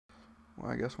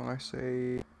Well, I guess when I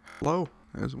say hello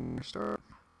is when we start.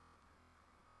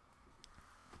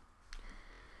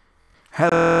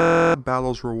 Hello,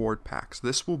 Battles Reward Packs.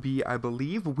 This will be, I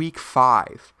believe, week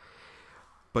 5.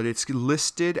 But it's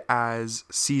listed as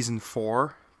season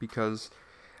 4 because,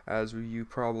 as you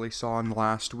probably saw in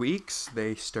last week's,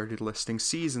 they started listing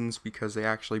seasons because they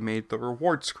actually made the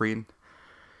reward screen.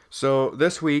 So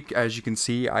this week, as you can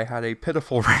see, I had a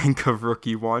pitiful rank of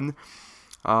Rookie 1.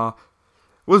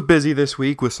 Was busy this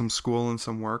week with some school and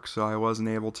some work, so I wasn't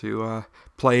able to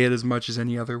play it as much as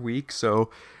any other week, so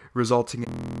resulting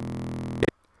in...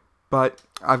 But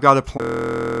I've got a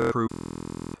plan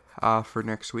for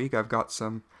next week. I've got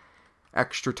some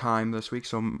extra time this week,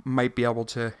 so might be able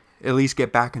to at least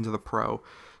get back into the pro.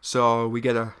 So we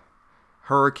get a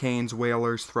Hurricanes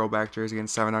Whalers throwback jersey and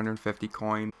 750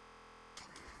 coins.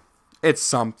 It's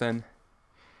something.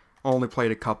 Only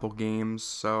played a couple games,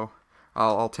 so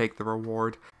I'll take the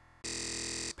reward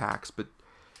packs. But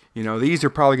you know, these are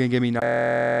probably gonna give me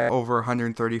over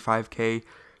 135k.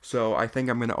 So I think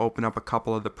I'm gonna open up a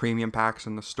couple of the premium packs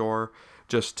in the store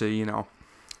just to, you know,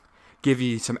 give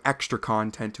you some extra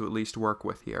content to at least work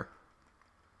with here.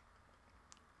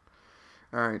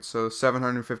 Alright, so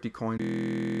 750 coins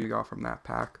we got from that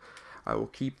pack. I will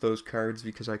keep those cards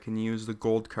because I can use the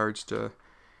gold cards to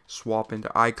swap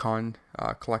into icon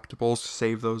collectibles to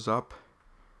save those up.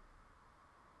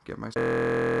 Get my...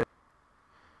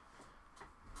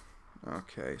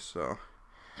 Okay, so...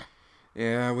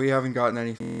 yeah, we haven't gotten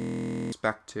anything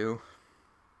spec to.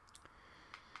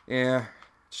 Yeah,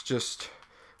 it's just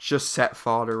set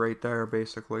fodder right there,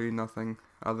 basically. Nothing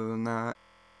other than that.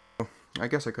 I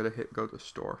guess I could have hit go to the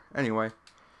store. Anyway,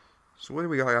 so what do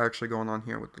we got actually going on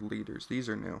here with the leaders? These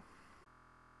are new.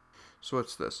 So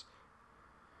what's this?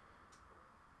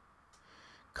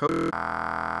 Coach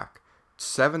pack.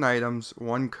 7 items,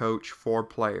 1 coach, 4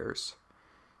 players.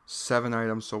 7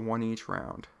 items, so 1 each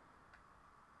round.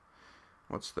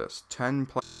 What's this? 10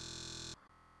 players.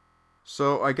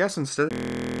 So I guess instead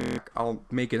of... I'll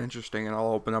make it interesting and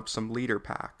I'll open up some leader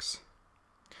packs.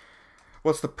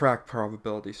 What's the pack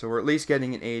probability? So we're at least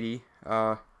getting an 80.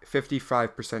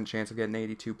 55% chance of getting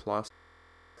 82 plus.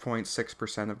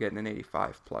 0.6% of getting an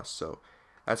 85 plus. So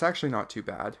that's actually not too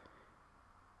bad.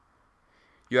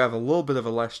 You have a little bit of a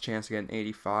less chance of getting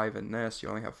 85 in this. You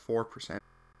only have 4%.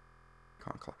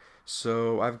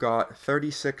 So I've got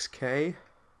 36k.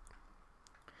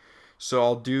 So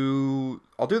I'll do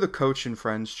the Coach and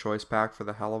Friends choice pack for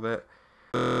the hell of it.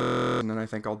 And then I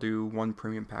think I'll do 1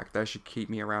 premium pack. That should keep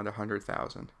me around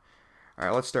 100,000.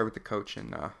 Alright, let's start with the Coach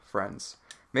and Friends.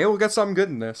 Maybe we'll get something good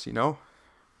in this, you know?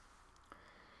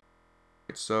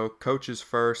 So Coach is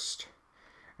first.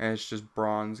 And it's just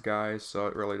bronze guys, so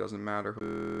it really doesn't matter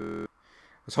who.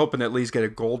 I was hoping to at least get a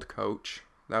gold coach.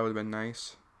 That would have been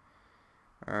nice.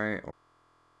 Alright.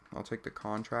 I'll take the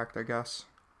contract, I guess.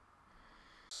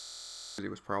 He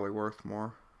was probably worth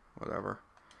more. Whatever.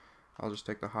 I'll just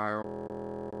take the higher.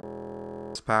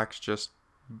 This pack's just...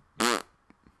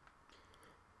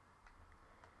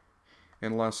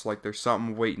 unless, like, there's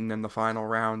something waiting in the final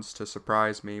rounds to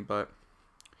surprise me, but...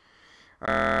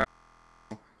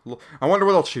 I wonder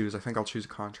what I'll choose. I think I'll choose a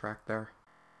contract there.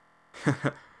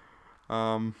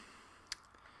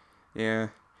 Yeah.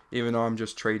 Even though I'm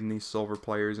just trading these silver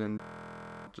players in,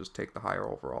 just take the higher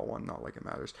overall one. Not like it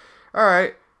matters. All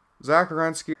right, Zach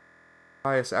Werenski,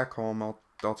 Elias Ekholm.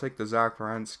 I'll take the Zach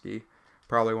Werenski.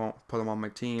 Probably won't put him on my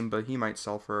team, but he might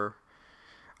sell for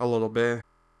a little bit.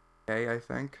 Okay, I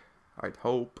think. I'd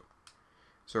hope.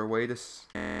 Is there a way to...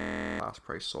 last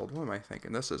price sold. What am I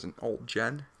thinking? This is an old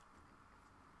gen.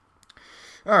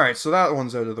 Alright, so that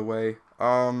one's out of the way.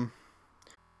 I'll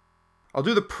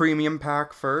do the premium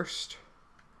pack first.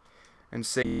 And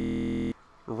say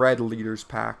red leaders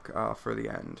pack for the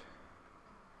end.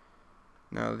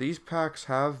 Now, these packs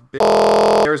have been...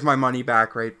 there's my money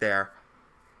back right there.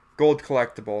 Gold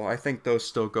collectible. I think those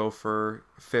still go for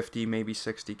 50, maybe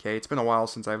 60k. It's been a while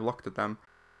since I've looked at them.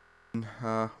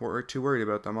 We're too worried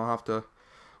about them. I'll have to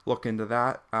look into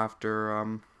that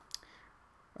after...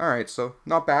 Alright, so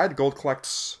not bad. Gold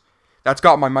collects. That's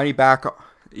got my money back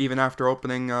even after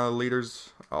opening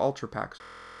Leaders Ultra Packs.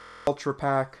 Ultra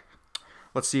Pack.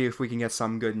 Let's see if we can get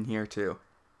something good in here too.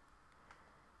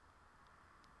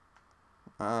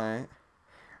 Alright.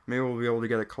 Maybe we'll be able to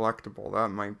get a collectible. That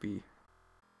might be.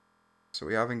 So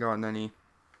we haven't gotten any.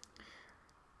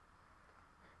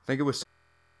 I think it was...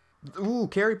 ooh,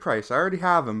 Carey Price. I already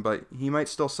have him, but he might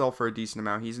still sell for a decent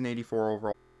amount. He's an 84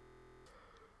 overall.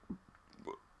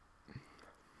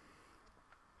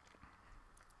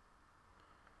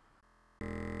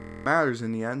 Matters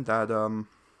in the end that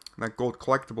That gold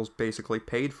collectibles basically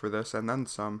paid for this and then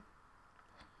some.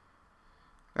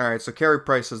 Alright, so Carey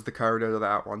Price is the card out of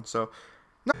that one. So,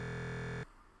 no.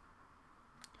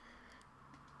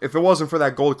 If it wasn't for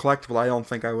that gold collectible, I don't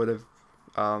think I would have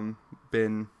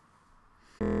been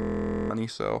money,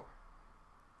 so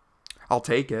I'll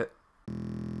take it.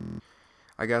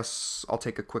 I guess I'll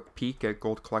take a quick peek at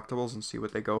gold collectibles and see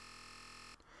what they go.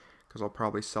 Because I'll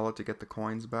probably sell it to get the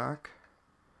coins back.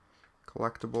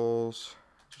 Collectibles.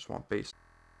 Just want base.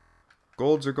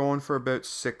 Golds are going for about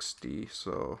 60,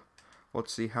 so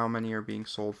let's see how many are being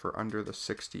sold for under the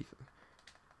 60.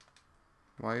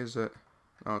 Why is it?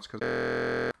 Oh, it's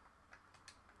because...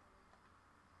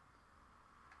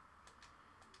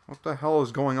 What the hell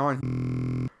is going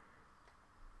on?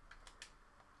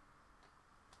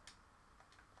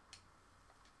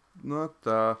 What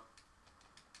the...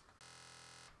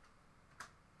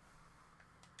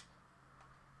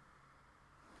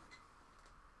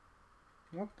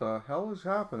 What the hell is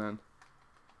happening?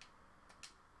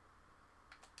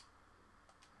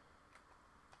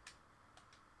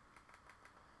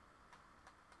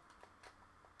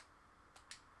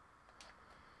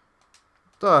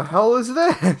 The hell is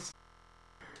this?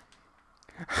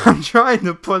 I'm trying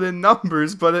to put in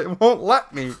numbers, but it won't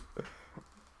let me.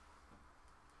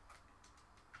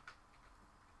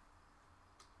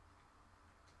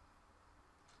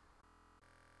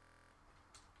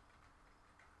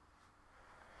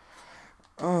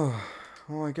 Oh,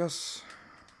 well, I guess...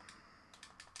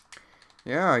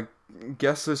 Yeah, I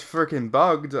guess it's freaking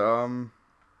bugged. How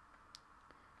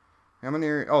many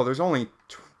are... Oh, there's only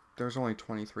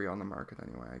 23 on the market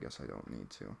anyway. I guess I don't need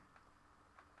to.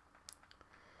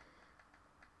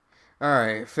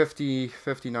 Alright,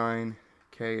 59K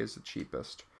is the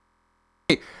cheapest.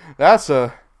 That's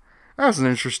an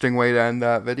interesting way to end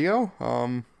that video.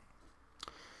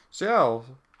 So yeah,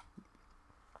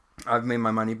 I've made my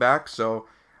money back, so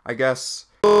I guess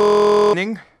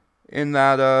in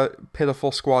that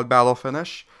pitiful squad battle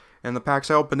finish, and the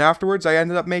packs I opened afterwards, I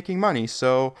ended up making money,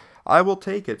 so I will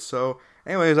take it. So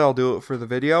anyways, I'll do it for the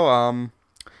video.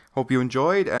 Hope you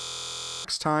enjoyed, and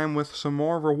next time with some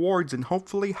more rewards and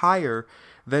hopefully higher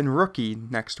than rookie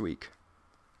next week.